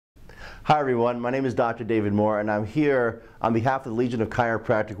Hi everyone, my name is Dr. David Moore and I'm here on behalf of the Legion of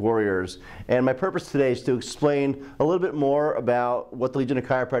Chiropractic Warriors, and my purpose today is to explain a little bit more about what the Legion of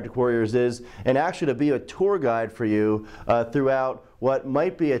Chiropractic Warriors is, and actually to be a tour guide for you throughout what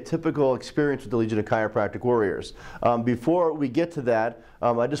might be a typical experience with the Legion of Chiropractic Warriors. Before we get to that,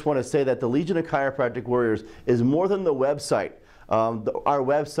 I just want to say that the Legion of Chiropractic Warriors is more than the website. Our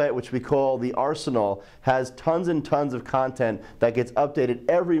website, which we call the Arsenal, has tons and tons of content that gets updated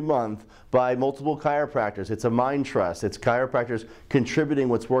every month by multiple chiropractors. It's a mind trust. It's chiropractors contributing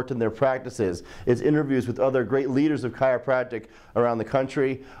what's worked in their practices. It's interviews with other great leaders of chiropractic around the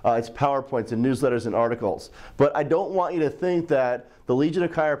country. It's PowerPoints and newsletters and articles. But I don't want you to think that the Legion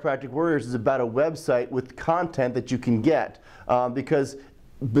of Chiropractic Warriors is about a website with content that you can get, because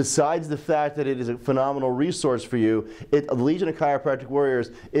besides the fact that it is a phenomenal resource for you, the Legion of Chiropractic Warriors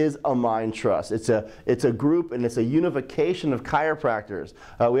is a mind trust. It's a group, and it's a unification of chiropractors.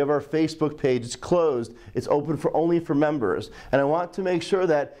 We have our Facebook page. It's closed. It's open only for members. And I want to make sure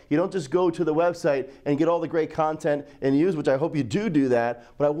that you don't just go to the website and get all the great content and use, which I hope you do that,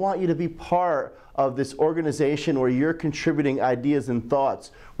 but I want you to be part of this organization where you're contributing ideas and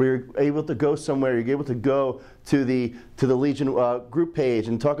thoughts, where you're able to go somewhere, you're able to go to the Legion group page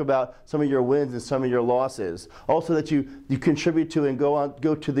and talk about some of your wins and some of your losses. Also that you contribute to and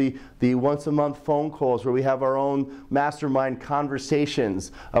go to the once a month phone calls where we have our own mastermind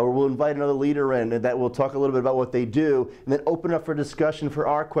conversations, where we'll invite another leader in and that will talk a little bit about what they do, and then open up for discussion for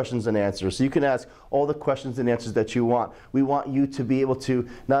our questions and answers. So you can ask all the questions and answers that you want. We want you to be able to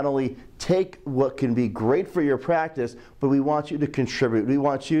not only take what can be great for your practice, but we want you to contribute. We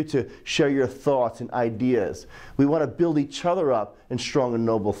want you to share your thoughts and ideas. We want to build each other up in strong and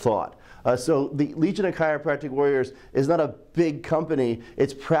noble thought. So the Legion of Chiropractic Warriors is not a big company.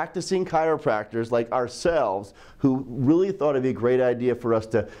 It's practicing chiropractors like ourselves who really thought it'd be a great idea for us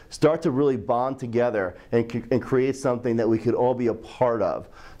to start to really bond together and create something that we could all be a part of.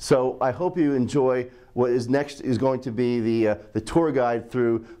 So I hope you enjoy what is next is going to be the tour guide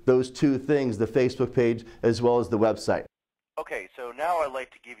through those two things, the Facebook page as well as the website. Okay, so now I'd like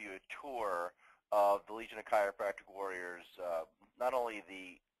to give you a tour of the Legion of Chiropractic Warriors, not only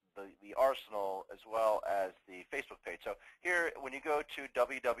the Arsenal as well as the Facebook page. So here, when you go to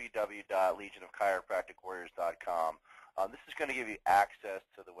www.legionofchiropracticwarriors.com, this is going to give you access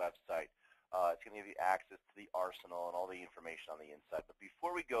to the website. It's going to give you access to the Arsenal and all the information on the inside. But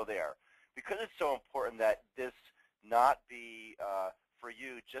before we go there, because it's so important that this not be for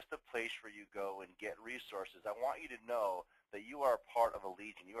you just a place where you go and get resources, I want you to know that you are part of a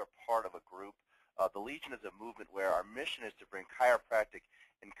Legion. You are part of a group. The Legion is a movement where our mission is to bring chiropractic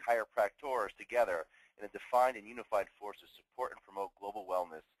and chiropractors together in a defined and unified force to support and promote global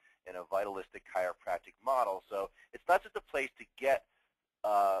wellness in a vitalistic chiropractic model. So it's not just a place to get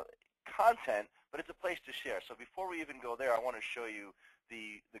content, but it's a place to share. So before we even go there, I want to show you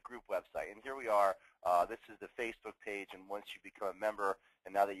the group website. And here we are. This is the Facebook page, and once you become a member,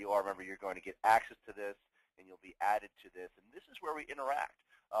 and now that you are a member, you're going to get access to this, and you'll be added to this. And this is where we interact.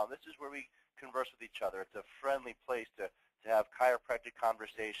 This is where we converse with each other. It's a friendly place to have chiropractic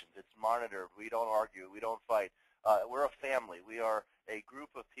conversations. It's monitored. We don't argue. We don't fight. We're a family. We are a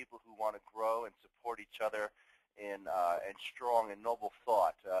group of people who want to grow and support each other in strong and noble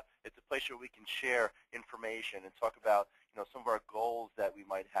thought. It's a place where we can share information and talk about some of our goals that we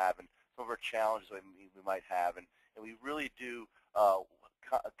might have and some of our challenges we might have. And we really do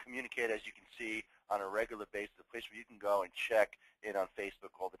communicate, as you can see, on a regular basis, a place where you can go and check in on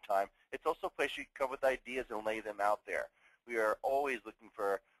Facebook all the time. It's also a place you can come with ideas and lay them out there. We are always looking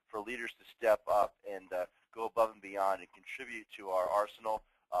for leaders to step up and go above and beyond and contribute to our arsenal.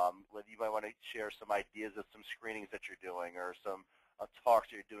 Whether you might want to share some ideas of some screenings that you're doing or some talks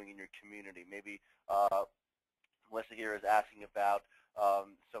that you're doing in your community. Maybe Melissa here is asking about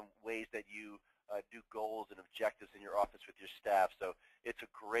some ways that you do goals and objectives in your office with your staff. So it's a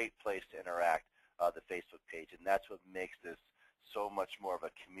great place to interact, the Facebook page, and that's what makes this so much more of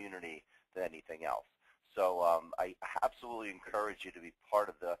a community than anything else. So I absolutely encourage you to be part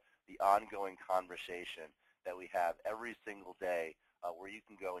of the ongoing conversation that we have every single day, where you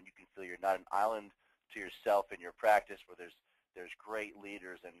can go and you can feel you're not an island to yourself in your practice, where there's great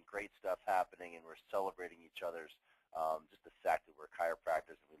leaders and great stuff happening, and we're celebrating each other's just the fact that we're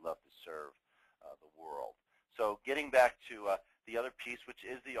chiropractors and we love to serve the world. So getting back to the other piece, which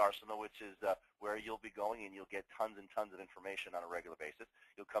is the Arsenal, which is where you'll be going and you'll get tons and tons of information on a regular basis.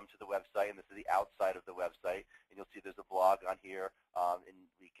 You'll come to the website, and this is the outside of the website, and you'll see there's a blog on here, and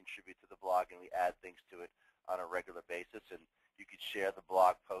we contribute to the blog and we add things to it on a regular basis. And you could share the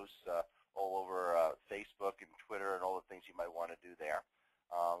blog posts all over Facebook and Twitter and all the things you might want to do there.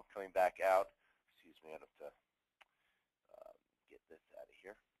 Coming back back out. Excuse me, I have to get this out of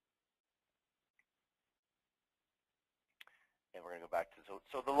here. And we're going to go back to,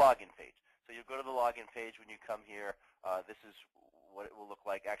 so the login page. So you go to the login page when you come here. This is what it will look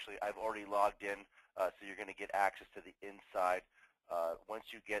like. Actually, I've already logged in, so you're going to get access to the inside. Once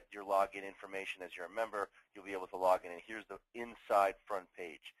you get your login information as you're a member, you'll be able to log in. And here's the inside front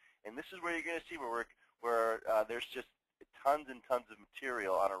page. And this is where you're going to see where there's just tons and tons of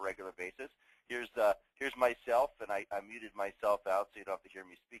material on a regular basis. Here's myself, and I muted myself out so you don't have to hear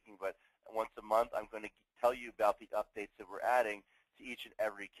me speaking, but once a month I'm going to tell you about the updates that we're adding to each and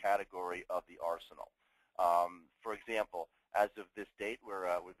every category of the arsenal. For example, as of this date,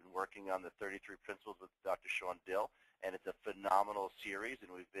 we've been working on the 33 principles with Dr. Sean Dill, and it's a phenomenal series, and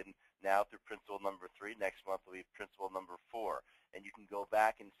we've been now through principle number 3. Next month will be principle number 4. And you can go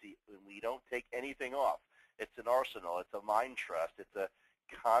back and see, and we don't take anything off. It's an arsenal. It's a mind trust. It's a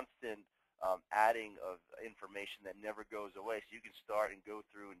constant adding of information that never goes away. So you can start and go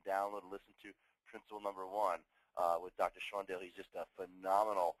through and download and listen to principle number 1 with Dr. Sean Dill. He's just a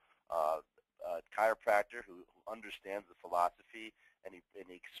phenomenal chiropractor who understands the philosophy, and he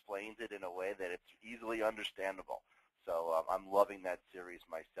explains it in a way that it's easily understandable. So I'm loving that series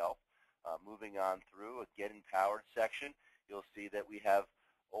myself. Moving on through a Get Empowered section, you'll see that we have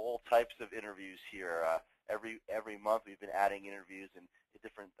all types of interviews here. Every month we've been adding interviews and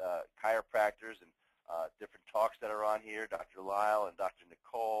different chiropractors and different talks that are on here, Dr. Lyle and Dr.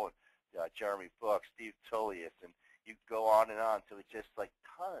 Nicole and Jeremy Book, Steve Tullius, and you go on and on. So it's just like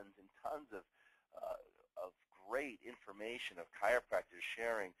tons and tons of great information of chiropractors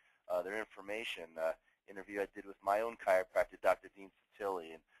sharing their information. Interview I did with my own chiropractor, Dr. Dean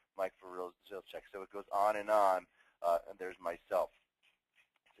Satilli, and Mike Zilchek. So it goes on, and there's myself.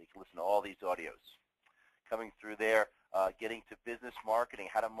 So you can listen to all these audios. Coming through there, getting to business marketing,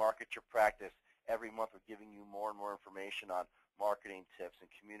 how to market your practice. Every month we're giving you more and more information on marketing tips and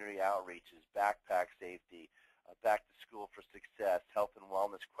community outreaches, backpack safety, back to school for success, health and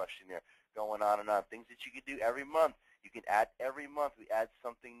wellness questionnaire, going on and on. Things that you can do every month. You can add every month. We add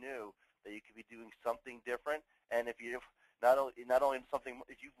something new that you could be doing something different. And if you not only something,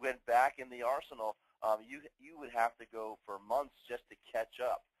 if you went back in the arsenal, you would have to go for months just to catch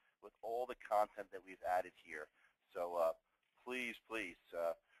up with all the content that we've added here. So please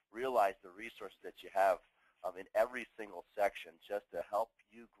realize the resources that you have in every single section just to help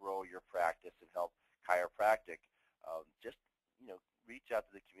you grow your practice and help chiropractic. Just reach out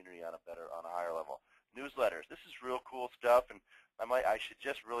to the community on a higher level. Newsletters. This is real cool stuff, and I should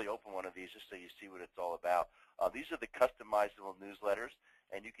just really open one of these just so you see what it's all about. These are the customizable newsletters,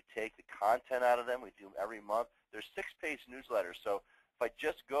 and you can take the content out of them. We do them every month. There's 6-page newsletters, so if I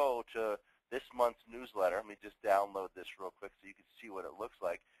just go to this month's newsletter, let me just download this real quick so you can see what it looks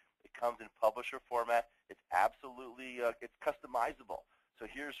like. It comes in publisher format. It's absolutely it's customizable. So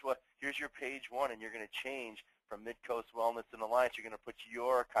here's your page 1, and you're going to change from Mid-Coast Wellness and Alliance. You're going to put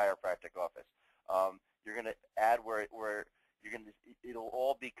your chiropractic office. You're going to add where you're going to. It'll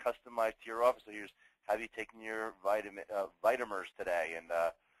all be customized to your office. So here's, have you taken your vitamins today? And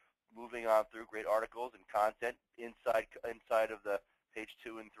moving on through, great articles and content inside of the page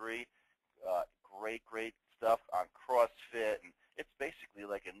 2 and 3. Great stuff on CrossFit, and it's basically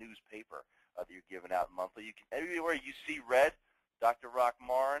like a newspaper that you're giving out monthly. You can, everywhere you see red, Dr. Rock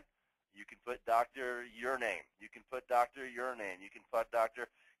Marin, you can put Dr. Your name. You can put Dr. Your name. You can put Dr.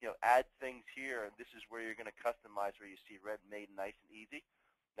 Add things here, and this is where you're going to customize where you see red, made nice and easy.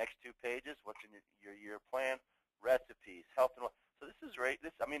 Next 2 pages, what's in your year plan, recipes, health and wellness. So this is great.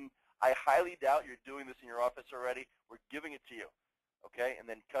 I highly doubt you're doing this in your office already. We're giving it to you, okay? And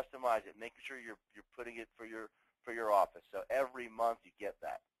then customize it, making sure you're putting it for your office. So every month you get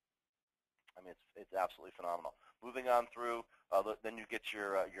that. I mean, it's absolutely phenomenal. Moving on through, then you get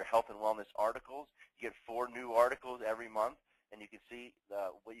your health and wellness articles. You get 4 new articles every month, and you can see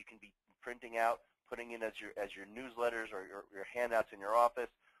what you can be printing out, putting in as your newsletters or your handouts in your office.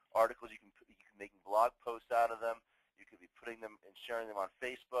 Articles you can make blog posts out of them. You could be putting them and sharing them on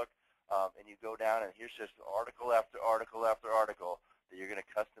Facebook, and you go down and here's just article after article after article that you're going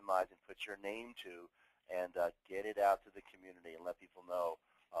to customize and put your name to, and get it out to the community and let people know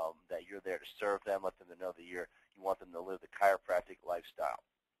that you're there to serve them, let them know that you want them to live the chiropractic lifestyle.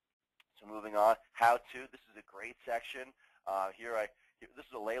 So moving on, how to. This is a great section. This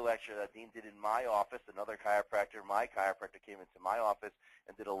is a lay lecture that Dean did in my office. Another chiropractor, my chiropractor, came into my office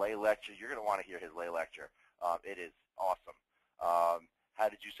and did a lay lecture. You're going to want to hear his lay lecture. It is awesome. How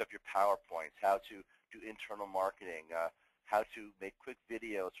to juice up your PowerPoints, how to do internal marketing, how to make quick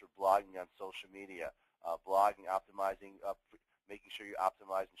videos for blogging on social media, blogging, optimizing, making sure you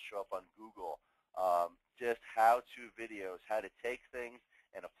optimize and show up on Google, just how-to videos, how to take things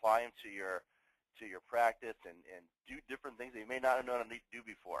and apply them to your practice and do different things that you may not have known how to do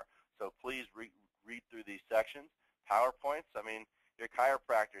before. So please read through these sections. PowerPoints, I mean, you're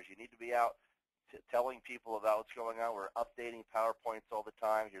chiropractors. You need to be out telling people about what's going on. We're updating PowerPoints all the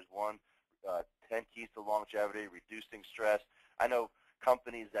time. Here's one, 10 keys to longevity, reducing stress. I know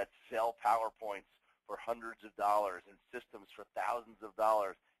companies that sell PowerPoints for hundreds of dollars and systems for thousands of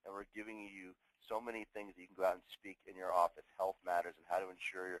dollars, and we're giving you so many things that you can go out and speak in your office. Health matters and how to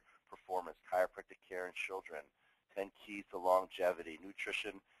ensure your performance, chiropractic care in children, 10 keys to longevity,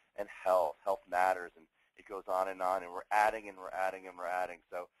 nutrition and health, health matters, and it goes on, and we're adding and we're adding and we're adding.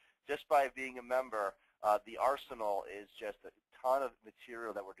 So just by being a member, the arsenal is just a ton of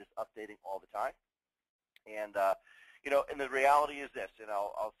material that we're just updating all the time. And you know, and the reality is this, and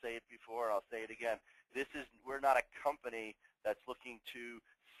I'll say it before, and I'll say it again. We're not a company that's looking to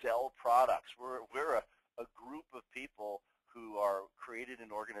sell products. We're a group of people who are created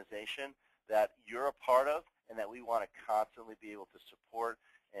an organization that you're a part of, and that we want to constantly be able to support.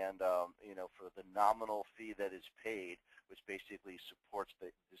 And you know, for the nominal fee that is paid, which basically supports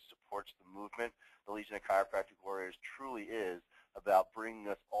the movement, the Legion of Chiropractic Warriors truly is about bringing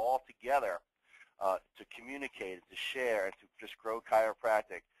us all together to communicate and to share and to just grow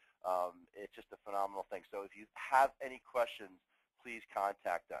chiropractic. It's just a phenomenal thing. So if you have any questions, please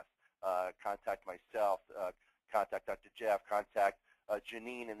contact us. Contact myself, contact Dr. Jeff, contact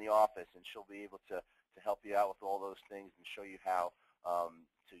Janine in the office, and she'll be able to help you out with all those things and show you how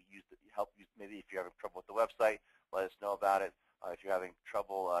to help you. Maybe if you're having trouble with the website, let us know about it. If you're having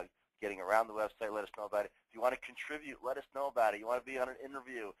trouble getting around the website, let us know about it. If you want to contribute, let us know about it. You want to be on an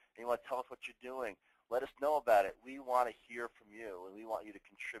interview and you want to tell us what you're doing, let us know about it. We want to hear from you, and we want you to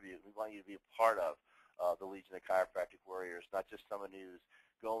contribute. We want you to be a part of the Legion of Chiropractic Warriors, not just someone who's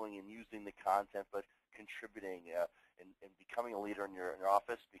going and using the content, but contributing and becoming a leader in your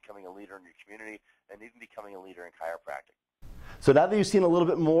office, becoming a leader in your community, and even becoming a leader in chiropractic. So now that you've seen a little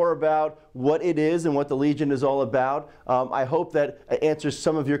bit more about what it is and what the Legion is all about, I hope that answers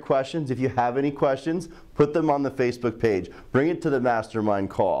some of your questions. If you have any questions, put them on the Facebook page. Bring it to the mastermind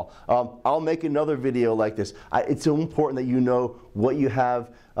call. I'll make another video like this. It's so important that you know what you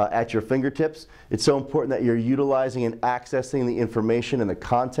have at your fingertips. It's so important that you're utilizing and accessing the information and the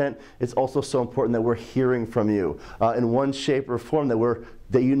content. It's also so important that we're hearing from you in one shape or form,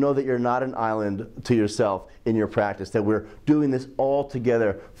 that you know that you're not an island to yourself in your practice, that we're doing this all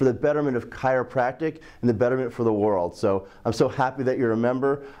together for the betterment of chiropractic and the betterment for the world. So I'm so happy that you're a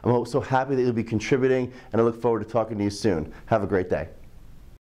member. I'm so happy that you'll be contributing, and I look forward to talking to you soon. Have a great day.